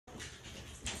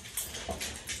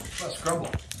Let's crumble.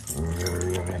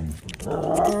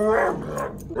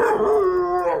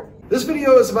 This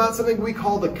video is about something we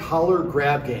call the collar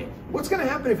grab game. What's going to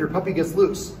happen if your puppy gets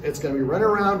loose? It's going to be running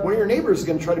around. One of your neighbors is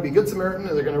going to try to be good Samaritan,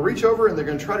 and they're going to reach over and they're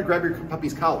going to try to grab your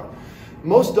puppy's collar.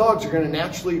 Most dogs are going to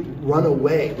naturally run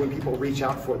away when people reach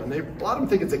out for them. A lot of them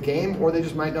think it's a game, or they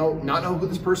just might not know who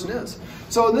this person is.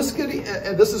 So in this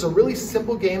is a really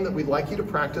simple game that we'd like you to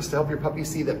practice to help your puppy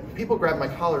see that people grab my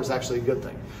collar is actually a good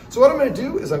thing. So what I'm going to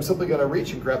do is I'm simply going to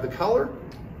reach and grab the collar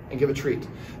and give a treat.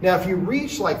 Now, if you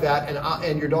reach like that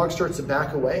and your dog starts to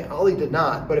back away, Ollie did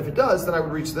not, but if it does, then I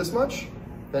would reach this much,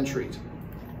 then treat.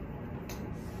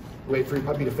 Wait for your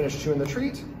puppy to finish chewing the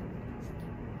treat.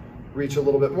 Reach a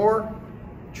little bit more,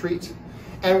 treat,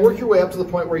 and work your way up to the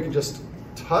point where you can just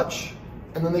touch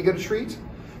and then they get a treat.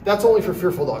 That's only for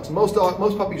fearful dogs. Most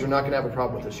puppies are not going to have a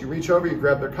problem with this. You reach over, you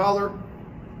grab their collar,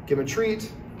 give them a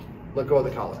treat, let go of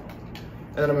the collar.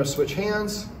 And then I'm going to switch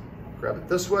hands, grab it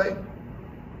this way.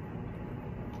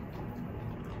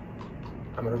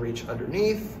 I'm going to reach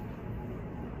underneath,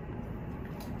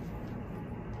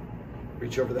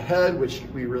 reach over the head, which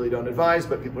we really don't advise,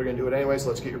 but people are going to do it anyway, so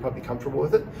let's get your puppy comfortable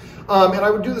with it. And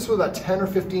I would do this with about 10 or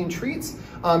 15 treats.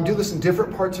 Do this in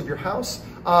different parts of your house,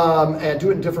 and do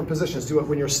it in different positions. Do it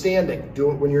when you're standing, do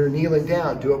it when you're kneeling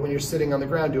down, do it when you're sitting on the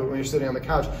ground, do it when you're sitting on the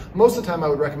couch. Most of the time I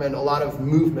would recommend a lot of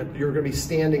movement. You're going to be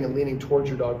standing and leaning towards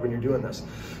your dog when you're doing this.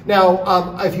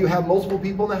 Now, if you have multiple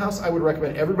people in the house, I would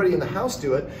recommend everybody in the house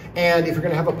do it. And if you're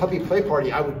going to have a puppy play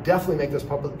party, I would definitely make this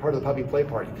part of the puppy play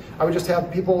party. I would just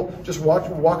have people just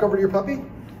walk over to your puppy,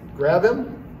 grab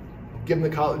him, give him the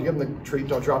collar, give him the treat,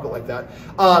 don't drop it like that.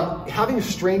 Having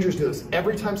strangers do this.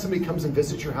 Every time somebody comes and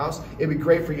visits your house, it'd be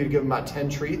great for you to give them about 10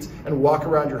 treats and walk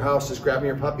around your house just grabbing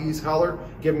your puppy's collar,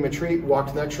 give him a treat, walk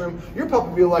to the next room. Your puppy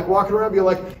will be like walking around, be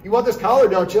like, you want this collar,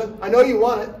 don't you? I know you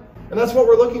want it. And that's what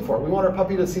we're looking for. We want our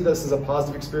puppy to see this as a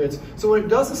positive experience. So when it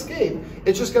does escape,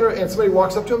 it's just gonna, and somebody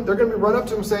walks up to him, they're gonna run up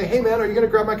to him and say, hey man, are you gonna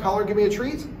grab my collar and give me a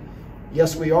treat?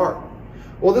 Yes, we are.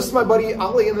 Well, this is my buddy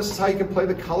Ollie, and this is how you can play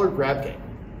the collar grab game.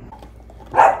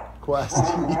 Quest,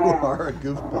 you are a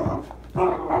goofball.